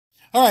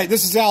All right,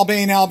 this is Al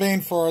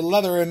Bain for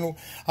Leather, and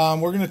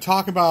we're going to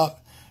talk about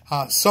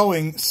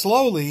sewing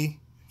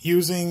slowly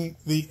using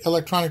the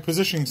electronic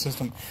positioning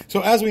system. So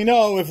as we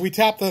know, if we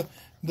tap the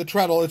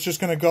treadle, it's just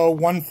going to go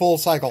one full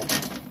cycle.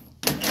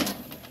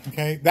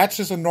 Okay, that's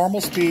just a normal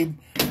speed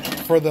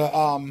for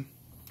the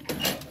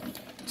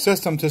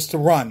system just to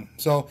run.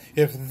 So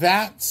if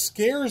that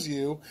scares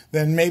you,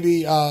 then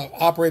maybe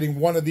operating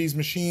one of these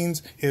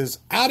machines is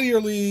out of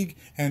your league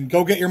and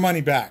go get your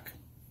money back.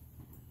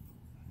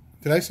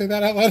 Did I say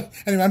that out loud?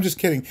 Anyway, I'm just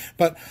kidding.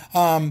 But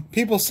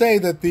people say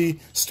that the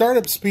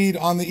startup speed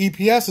on the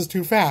EPS is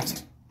too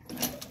fast.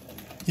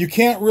 You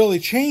can't really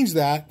change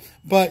that,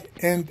 but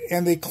and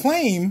they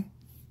claim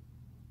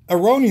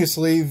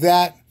erroneously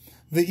that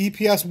the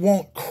EPS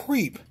won't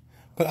creep.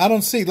 But I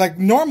don't see. Like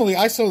normally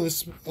I sew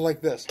this like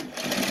this.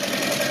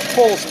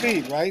 Full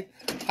speed, right?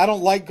 I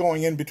don't like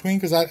going in between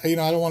because I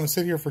don't want to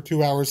sit here for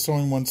 2 hours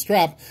sewing one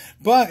strap.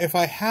 But if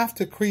I have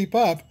to creep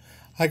up,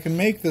 I can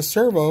make the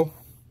servo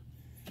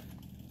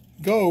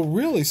go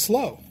really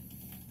slow.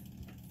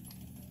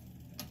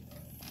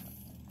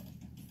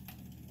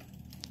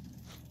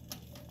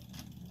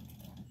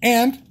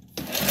 And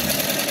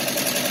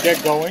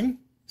get going,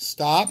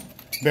 stop,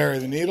 bury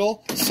the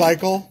needle,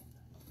 cycle,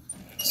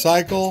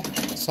 cycle,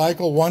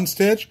 cycle, one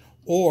stitch,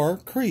 or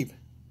creep.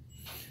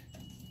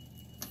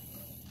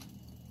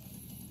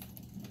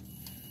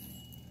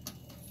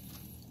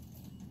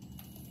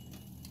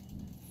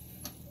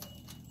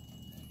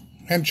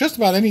 And just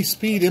about any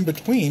speed in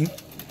between.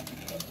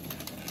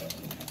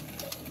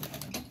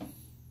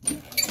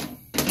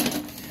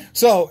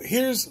 So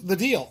here's the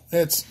deal.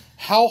 It's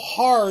how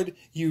hard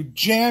you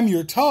jam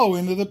your toe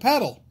into the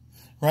pedal,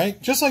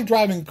 right? Just like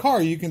driving a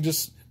car, you can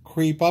just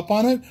creep up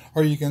on it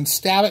or you can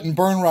stab it and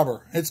burn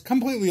rubber. It's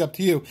completely up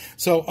to you.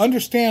 So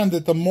understand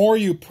that the more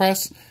you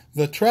press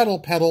the treadle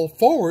pedal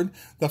forward,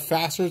 the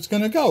faster it's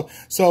going to go.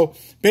 So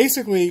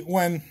basically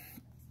when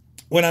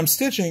I'm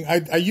stitching,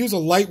 I use a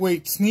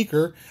lightweight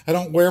sneaker. I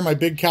don't wear my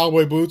big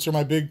cowboy boots or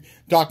my big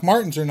Doc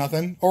Martens or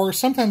nothing, or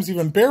sometimes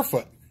even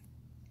barefoot.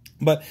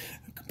 But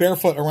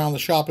barefoot around the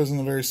shop isn't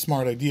a very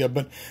smart idea.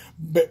 But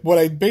what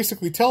I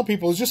basically tell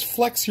people is just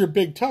flex your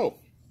big toe.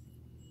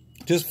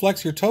 Just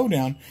flex your toe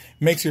down.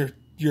 Makes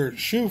your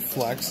shoe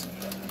flex.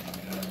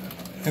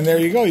 And there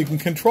you go. You can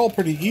control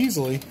pretty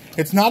easily.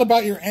 It's not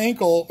about your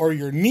ankle or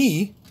your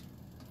knee.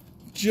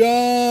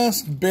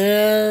 Just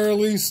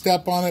barely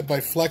step on it by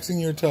flexing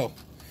your toe.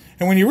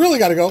 And when you really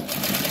got to go,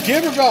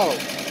 give or go.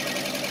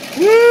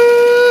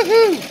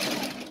 Woohoo!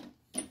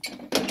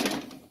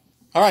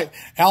 All right,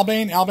 Al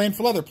Bain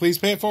for Leather. Please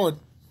pay it forward.